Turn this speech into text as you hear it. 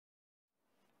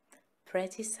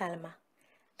Pretty Salma,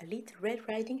 a Little Red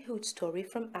Riding Hood story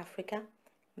from Africa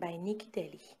by Niki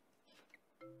Daly.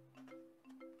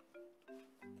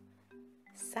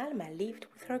 Salma lived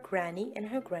with her granny and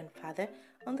her grandfather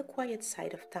on the quiet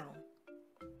side of town.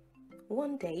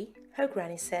 One day, her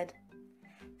granny said,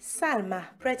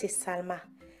 "Salma, pretty Salma,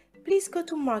 please go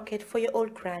to market for your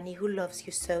old granny who loves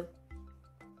you so."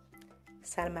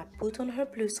 Salma put on her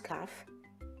blue scarf,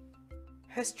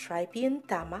 her stripy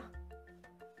ntama,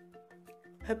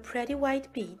 her pretty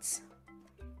white beads,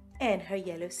 and her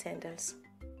yellow sandals.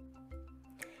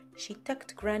 She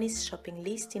tucked Granny's shopping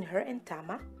list in her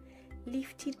ntama,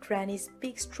 lifted Granny's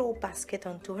big straw basket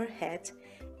onto her head,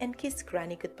 and kissed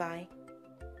Granny goodbye.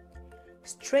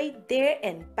 "Straight there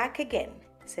and back again,"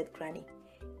 said Granny,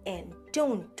 "and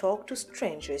don't talk to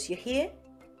strangers, you hear?"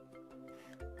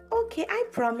 "Okay, I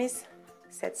promise,"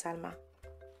 said Salma.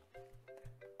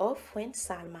 Off went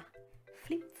Salma,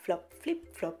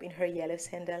 flip-flop in her yellow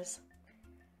sandals.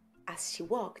 As she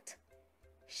walked,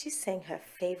 she sang her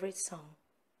favorite song.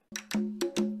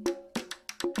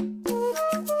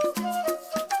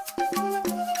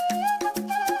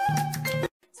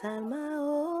 Salma,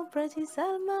 oh pretty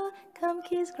Salma, come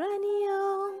kiss Granny,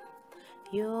 oh,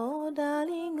 your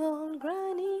darling old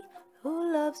Granny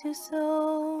who loves you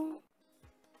so.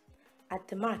 At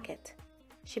the market,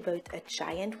 she bought a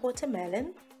giant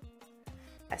watermelon,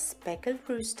 a speckled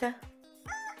rooster,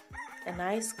 an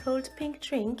ice-cold pink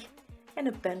drink, and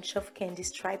a bunch of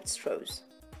candy-striped straws.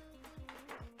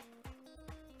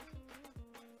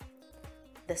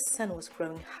 The sun was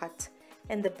growing hot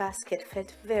and the basket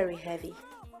felt very heavy.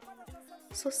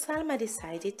 So Salma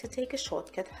decided to take a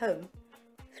shortcut home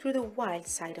through the wild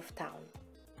side of town.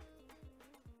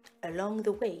 Along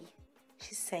the way,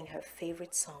 she sang her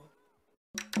favorite song.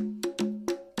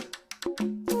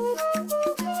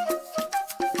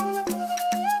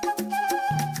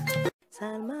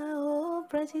 Salma, oh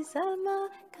pretty Salma,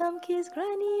 come kiss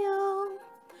Granny, oh,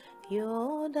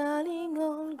 your darling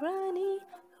old Granny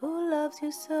who loves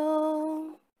you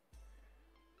so.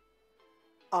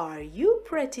 "Are you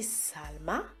pretty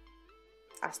Salma?"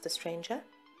 asked the stranger.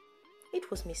 It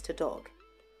was Mr. Dog.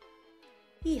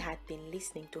 He had been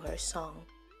listening to her song.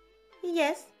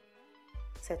 "Yes,"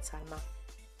 said Salma.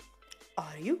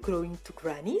 "Are you going to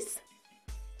Granny's?"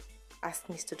 asked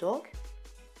Mr. Dog.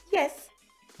 "Yes,"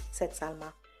 said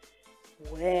Salma.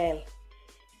 "Well,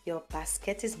 your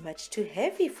basket is much too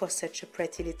heavy for such a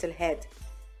pretty little head,"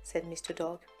 said Mr.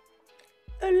 Dog.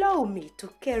 "Allow me to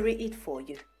carry it for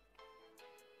you."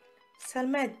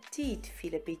 Salma did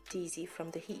feel a bit dizzy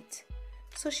from the heat,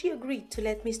 so she agreed to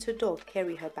let Mr. Dog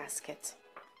carry her basket.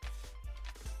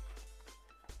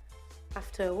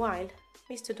 After a while,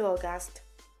 Mr. Dog asked,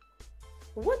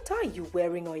 "What are you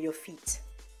wearing on your feet?"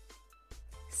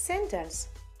 "Sandals,"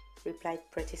 replied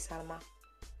pretty Salma.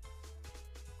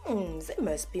 They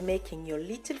must be making your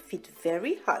little feet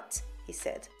very hot," he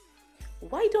said.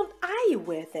 "Why don't I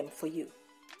wear them for you?"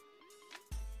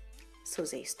 So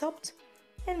they stopped,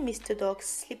 and Mr. Dog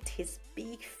slipped his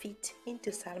big feet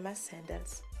into Salma's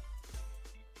sandals.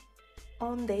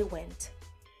 On they went,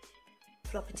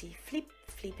 floppity flip,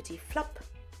 flippity flop.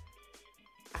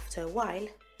 After a while,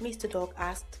 Mr. Dog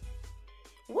asked,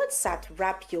 "What's that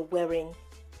wrap you're wearing?"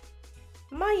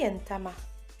 "My ntama,"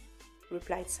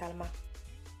 replied Salma.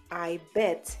 "I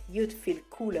bet you'd feel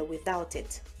cooler without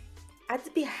it.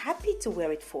 I'd be happy to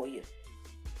wear it for you."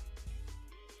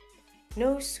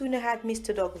 No sooner had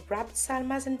Mr. Dog wrapped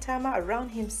Salma's ntama around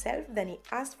himself than he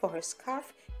asked for her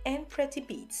scarf and pretty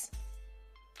beads.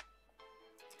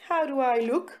 "How do I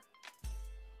look?"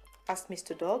 asked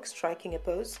Mr. Dog, striking a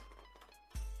pose.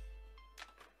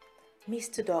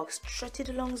 Mr. Dog strutted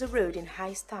along the road in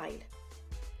high style.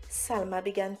 Salma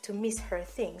began to miss her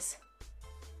things,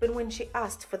 but when she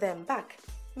asked for them back,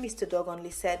 Mr. Dog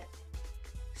only said,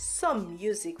 "Some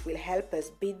music will help us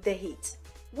beat the heat.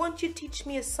 Won't you teach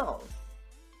me a song?"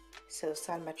 So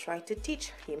Salma tried to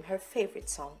teach him her favorite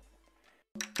song.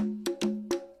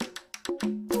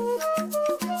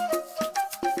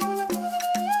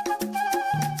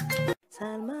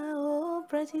 Salma, oh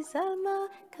pretty Salma,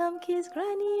 come kiss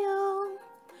Granny, oh,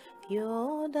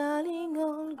 your darling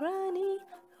old Granny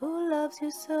who loves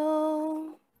you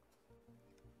so.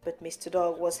 But Mr.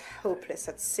 Dog was hopeless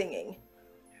at singing.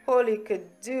 All he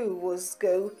could do was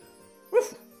go,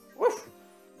 "Woof, woof."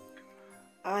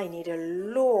 "I need a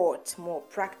lot more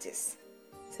practice,"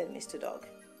 said Mr. Dog.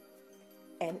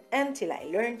 "And until I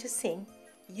learn to sing,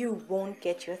 you won't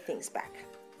get your things back."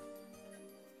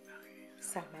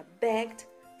 Salma begged,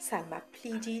 Salma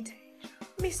pleaded,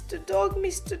 Mr.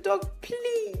 Dog,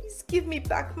 please give me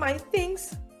back my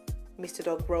things." Mr.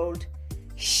 Dog growled,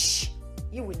 "Shh,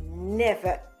 You will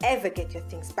never ever get your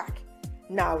things back.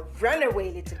 Now run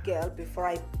away, little girl, before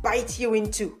I bite you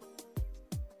in two.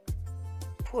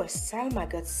 Poor Salma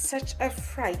got such a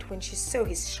fright when she saw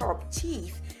his sharp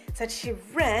teeth that she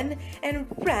ran and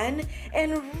ran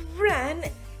and ran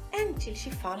until she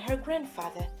found her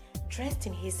grandfather dressed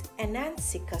in his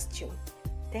Anansi costume,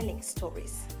 telling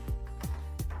stories.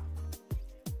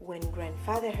 When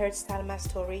grandfather heard Salma's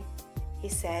story, he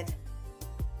said,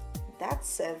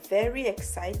 "That's a very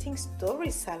exciting story,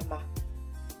 Salma,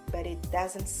 but it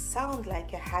doesn't sound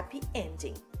like a happy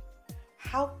ending.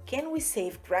 How can we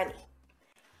save Granny?"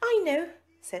 "I know,"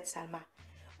 said Salma.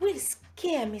 "We'll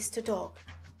scare Mr. Dog."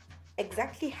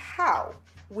 "Exactly how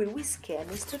will we scare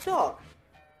Mr. Dog?"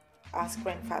 asked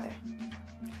grandfather.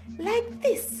 "Like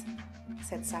this,"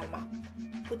 said Salma,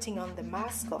 putting on the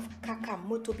mask of Kaka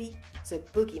Motobi, the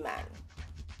boogeyman.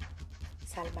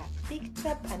 Salma picked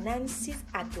up Anansi's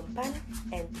atumpan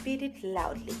and beat it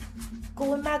loudly.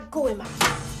 "Goema, goema!"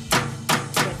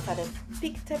 Grandfather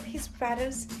picked up his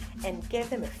brothers and gave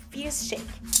them a fierce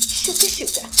shake. "Shuka,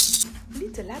 shuka!"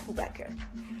 Little Abubakar,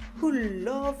 who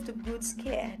loved a good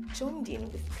scare, joined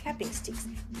in with clapping sticks.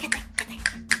 "Katak,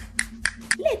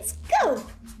 katak!" "Let's go!"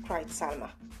 cried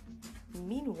Salma.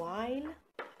 Meanwhile,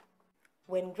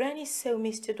 when Granny saw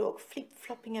Mr. Dog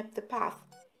flip-flopping up the path,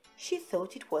 she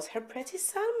thought it was her pretty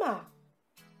Salma.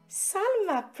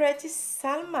 "Salma, pretty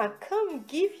Salma, come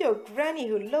give your Granny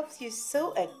who loves you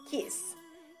so a kiss,"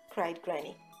 cried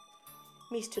Granny.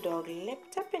 Mr. Dog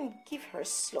leapt up and gave her a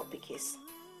sloppy kiss.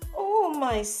 "Oh,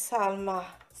 my Salma,"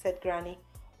 said Granny,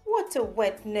 "what a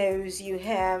wet nose you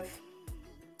have."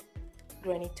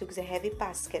 Granny took the heavy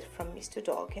basket from Mr.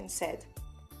 Dog and said,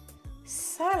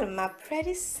 "Salma,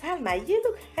 pretty Salma, you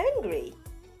look hungry.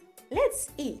 Let's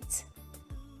eat."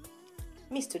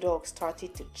 Mr. Dog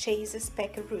started to chase the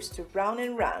speckled rooster round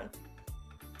and round.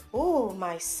 "Oh,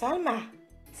 my Salma,"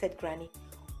 said Granny,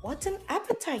 "what an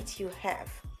appetite you have."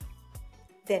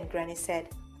 Then Granny said,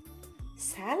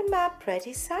 "Salma,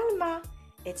 pretty Salma,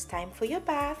 it's time for your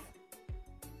bath."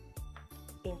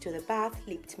 Into the bath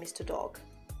leaped Mr. Dog.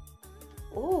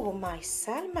 "Oh, my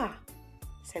Salma,"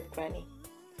 said Granny,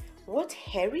 "what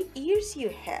hairy ears you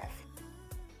have.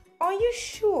 Are you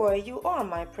sure you are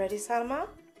my pretty Salma?"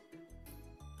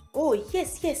 "Oh,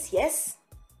 yes, yes, yes,"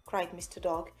 cried Mr.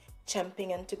 Dog,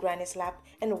 jumping onto Granny's lap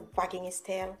and wagging his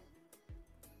tail.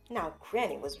 Now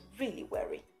Granny was really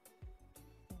worried.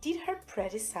 Did her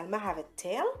pretty Salma have a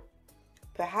tail?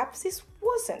 Perhaps this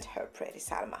wasn't her pretty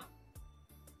Salma.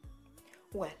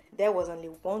 Well, there was only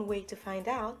one way to find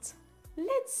out.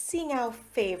 "Let's sing our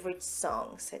favorite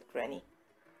song," said Granny.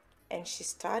 And she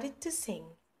started to sing.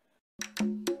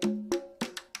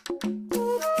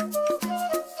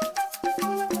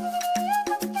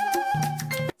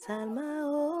 "Salma,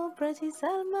 oh, pretty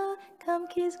Salma, come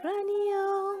kiss Granny,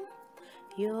 oh,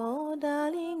 your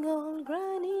darling old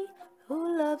Granny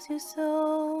who loves you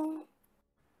so."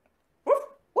 "Woof,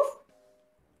 woof,"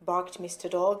 barked Mr.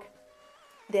 Dog.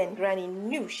 Then Granny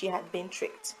knew she had been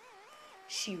tricked.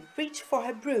 She reached for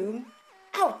her broom.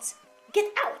 "Out! Get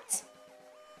out!"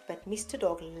 But Mr.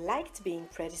 Dog liked being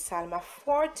pretty Salma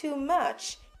far too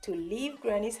much to leave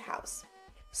Granny's house.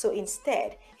 So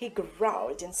instead, he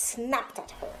growled and snapped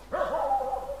at her.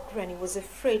 Granny was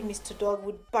afraid Mr. Dog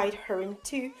would bite her in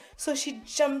two, so she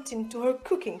jumped into her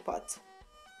cooking pot.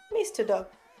 Mr. Dog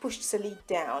pushed the lid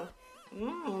down.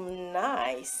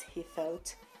 Nice," he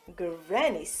thought.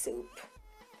 "Granny soup."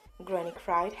 Granny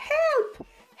cried, "Help!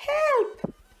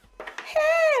 Help!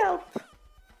 Help!"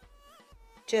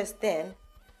 Just then,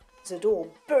 the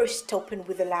door burst open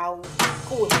with a loud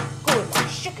 "Goema,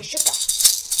 shuka, shuka,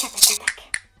 katak."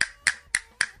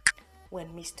 When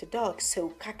Mr. Dog saw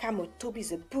Kakamotobi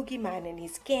the boogeyman and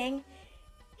his gang,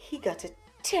 he got a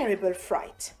terrible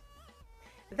fright.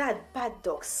 That bad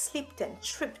dog slipped and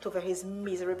tripped over his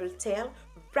miserable tail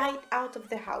right out of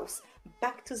the house,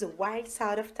 back to the wild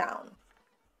side of town.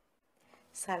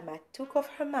 Salma took off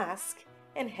her mask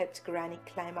and helped Granny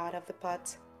climb out of the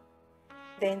pot.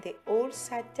 Then they all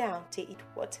sat down to eat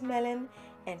watermelon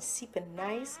and sip a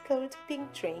nice cold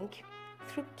pink drink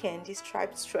through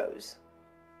candy-striped straws.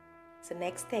 The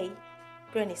next day,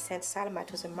 Granny sent Salma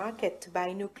to the market to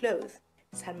buy new clothes.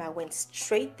 Salma went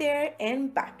straight there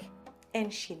and back,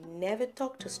 and she never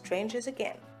talked to strangers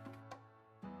again.